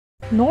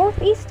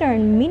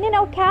Northeastern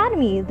Mindanao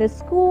Academy, the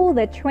school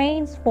that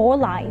trains for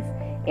life,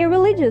 a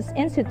religious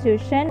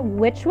institution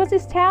which was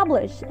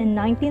established in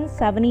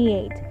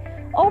 1978.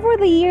 Over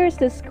the years,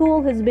 the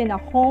school has been a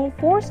home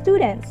for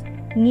students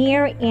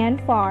near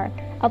and far,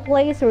 a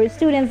place where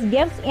students'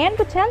 gifts and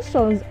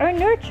potentials are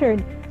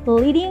nurtured,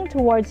 leading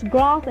towards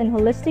growth and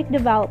holistic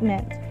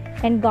development.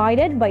 And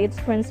guided by its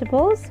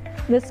principles,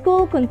 the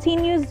school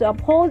continues to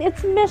uphold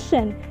its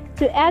mission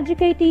to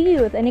educate the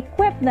youth and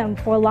equip them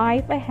for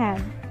life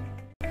ahead.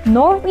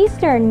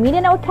 Northeastern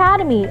Mindanao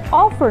Academy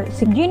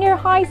offers junior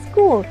high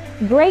school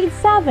grade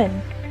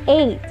 7,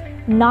 8,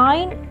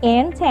 9,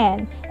 and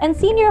 10, and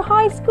senior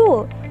high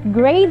school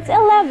grades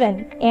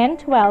 11 and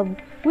 12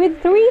 with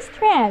 3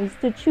 strands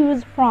to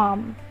choose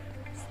from: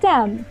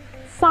 STEM,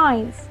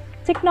 Science,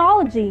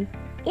 Technology,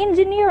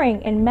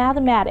 Engineering and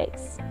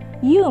Mathematics,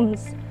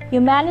 HUMS,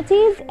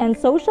 Humanities and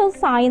Social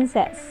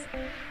Sciences,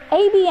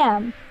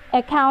 ABM,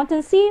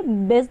 Accountancy,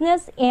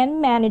 Business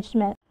and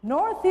Management.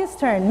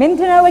 Northeastern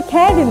Mindanao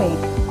Academy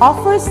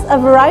offers a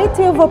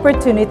variety of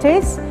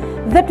opportunities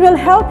that will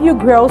help you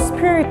grow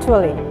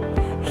spiritually.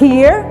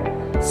 Here,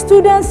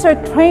 students are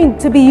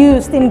trained to be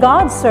used in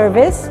God's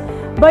service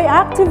by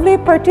actively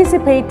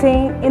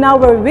participating in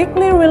our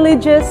weekly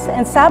religious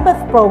and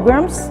Sabbath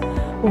programs,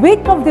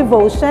 week of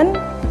devotion,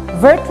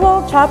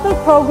 virtual chapel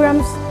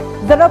programs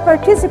that are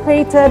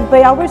participated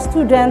by our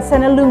students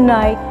and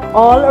alumni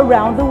all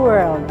around the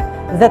world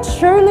that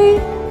surely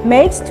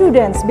make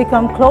students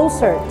become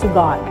closer to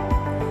God.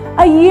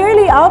 A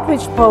yearly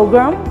outreach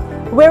program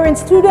wherein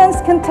students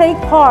can take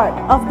part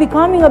of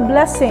becoming a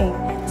blessing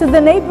to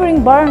the neighboring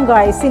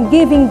barangays in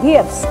giving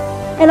gifts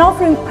and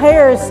offering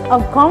prayers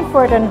of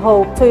comfort and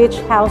hope to each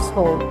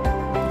household.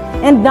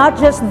 And not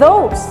just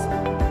those,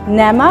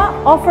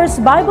 NEMA offers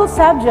Bible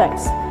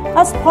subjects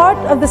as part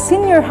of the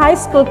senior high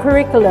school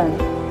curriculum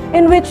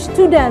in which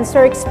students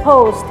are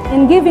exposed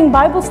in giving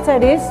Bible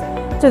studies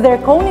to their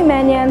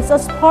Conimenians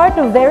as part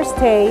of their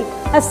stay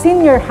as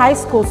senior high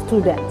school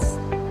students.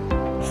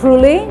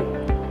 Truly,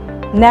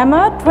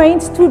 NEMA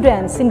trains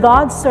students in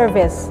God's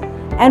service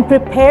and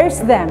prepares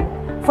them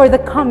for the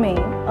coming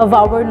of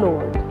our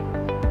Lord.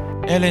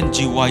 Ellen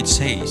G. White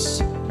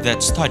says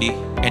that study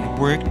and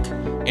work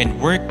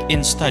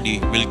in study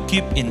will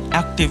keep in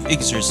active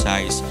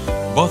exercise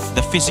both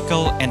the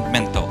physical and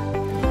mental.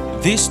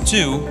 These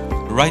two,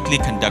 rightly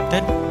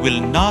conducted,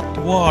 will not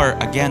war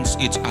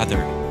against each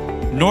other.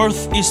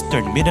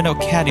 Northeastern Mindanao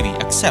Academy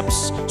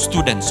accepts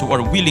students who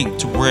are willing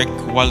to work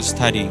while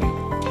studying.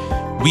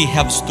 We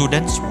have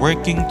students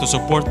working to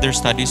support their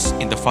studies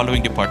in the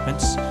following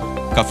departments: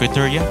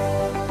 cafeteria,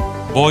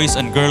 boys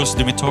and girls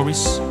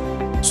dormitories,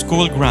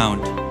 school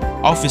ground,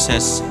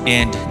 offices,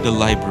 and the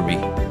library.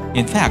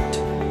 In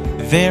fact,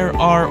 there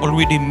are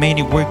already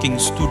many working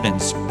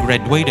students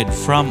graduated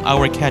from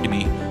our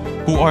academy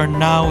who are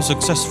now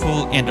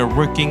successful and are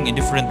working in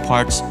different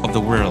parts of the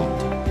world.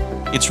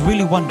 It's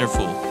really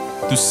wonderful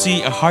to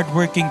see a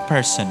hardworking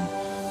person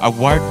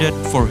awarded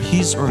for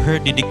his or her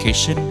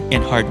dedication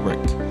and hard work.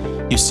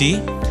 You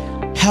see,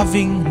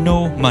 having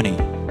no money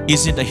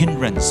isn't a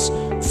hindrance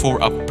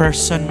for a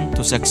person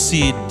to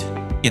succeed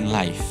in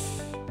life.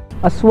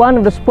 As one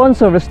of the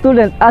sponsors of the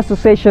Student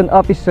Association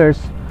officers,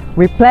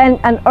 we plan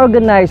and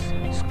organize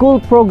school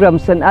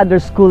programs and other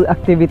school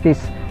activities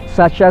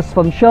such as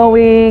film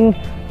showing,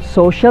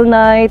 social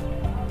night,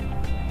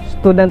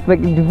 student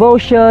week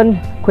devotion,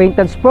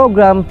 acquaintance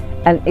program,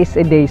 and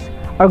essay days.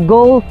 Our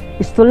goal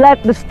is to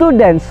let the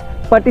students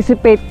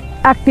participate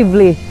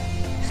actively,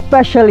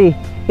 especially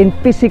in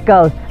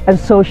physical and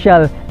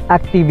social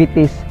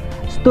activities.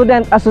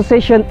 Student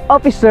Association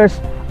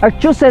officers are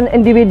chosen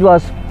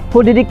individuals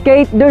who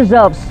dedicate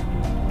themselves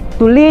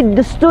to lead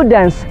the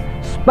students,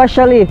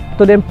 especially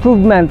to the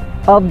improvement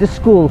of the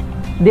school.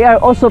 They are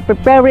also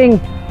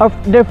preparing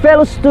their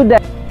fellow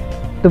students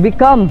to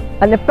become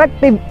an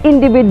effective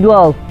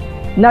individual,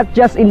 not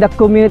just in the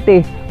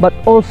community, but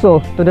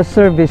also to the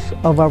service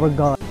of our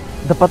God.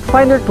 The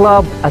Pathfinder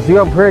Club, as you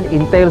have heard,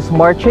 entails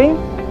marching,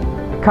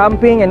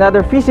 camping, and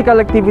other physical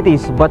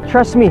activities. But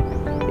trust me,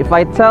 if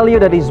I tell you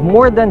that it's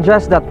more than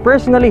just that.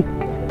 Personally,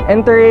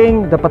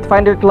 entering the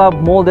Pathfinder Club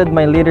molded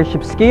my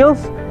leadership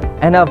skills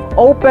and have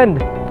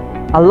opened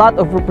a lot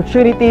of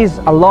opportunities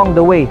along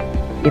the way.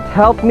 It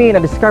helped me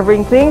in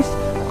discovering things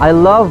I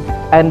love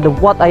and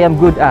what I am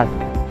good at.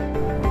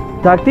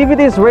 The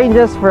activities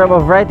ranges from a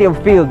variety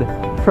of fields,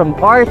 from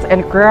arts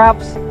and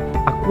crafts,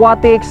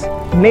 aquatics,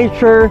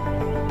 nature,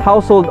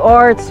 household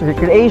arts,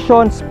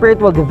 recreation,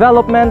 spiritual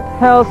development,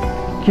 health,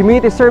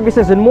 community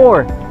services, and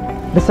more.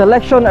 The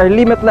selection are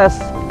limitless.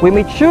 We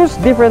may choose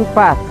different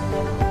paths,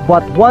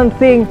 but one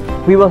thing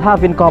we will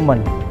have in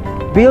common: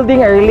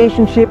 building a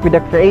relationship with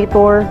the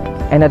Creator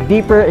and a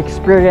deeper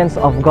experience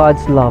of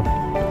God's love.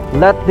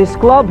 Let this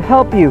club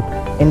help you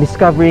in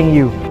discovering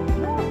you.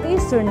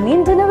 Northeastern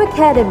Mindanao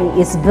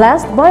Academy is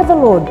blessed by the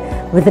Lord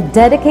with a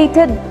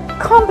dedicated,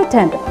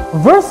 competent,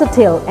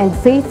 versatile, and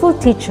faithful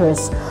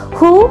teachers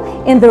who,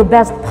 in their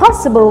best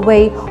possible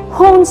way,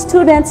 hone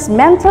students'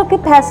 mental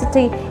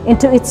capacity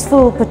into its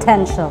full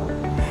potential.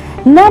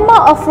 NEMA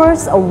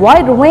offers a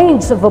wide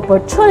range of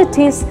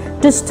opportunities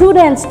to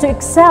students to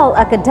excel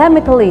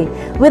academically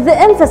with the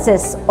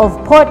emphasis of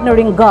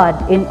partnering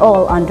God in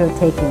all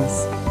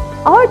undertakings.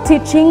 Our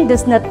teaching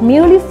does not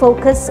merely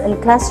focus on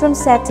classroom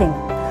setting,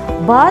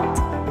 but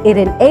it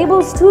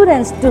enables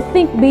students to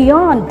think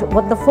beyond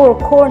what the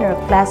four-corner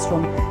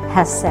classroom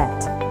has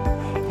set.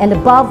 And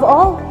above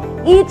all,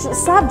 each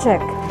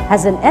subject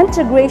has an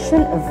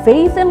integration of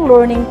faith and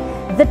learning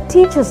that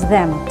teaches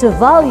them to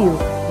value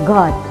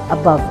God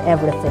above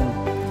everything.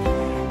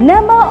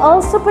 NEMA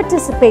also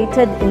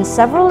participated in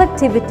several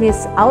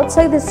activities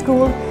outside the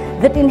school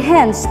that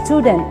enhance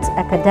student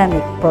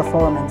academic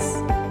performance.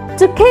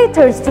 To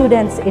cater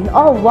students in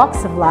all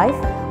walks of life,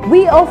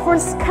 we offer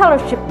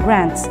scholarship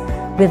grants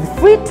with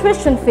free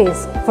tuition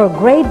fees for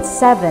grades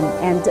 7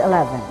 and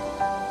 11.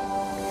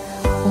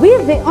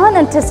 With the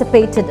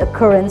unanticipated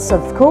occurrence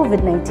of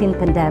COVID-19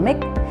 pandemic,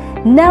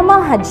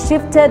 NEMA had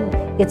shifted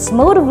its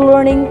mode of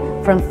learning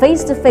from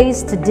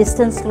face-to-face to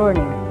distance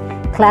learning.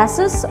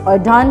 Classes are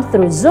done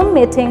through Zoom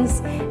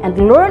meetings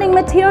and learning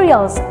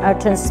materials are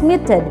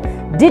transmitted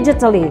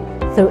digitally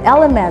through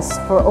LMS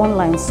for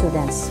online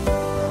students.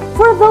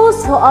 For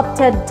those who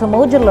opted to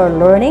modular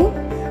learning,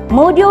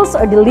 modules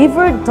are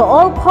delivered to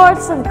all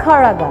parts of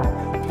Caraga,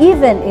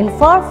 even in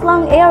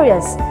far-flung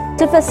areas,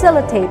 to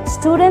facilitate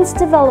students'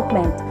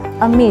 development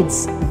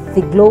amidst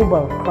the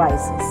global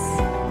crisis.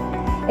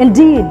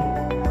 Indeed,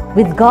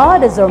 with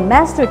God as our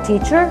master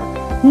teacher,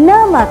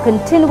 NEMA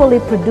continually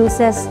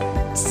produces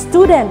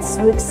students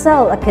who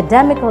excel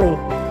academically,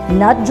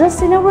 not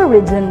just in our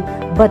region,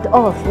 but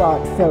all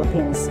throughout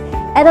Philippines,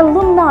 and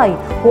alumni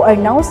who are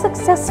now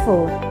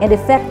successful and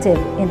effective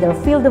in their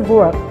field of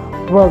work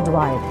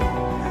worldwide.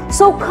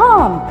 So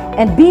come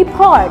and be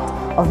part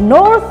of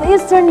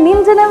Northeastern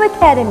Mindanao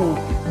Academy,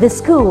 the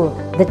school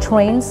that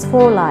trains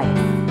for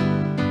life.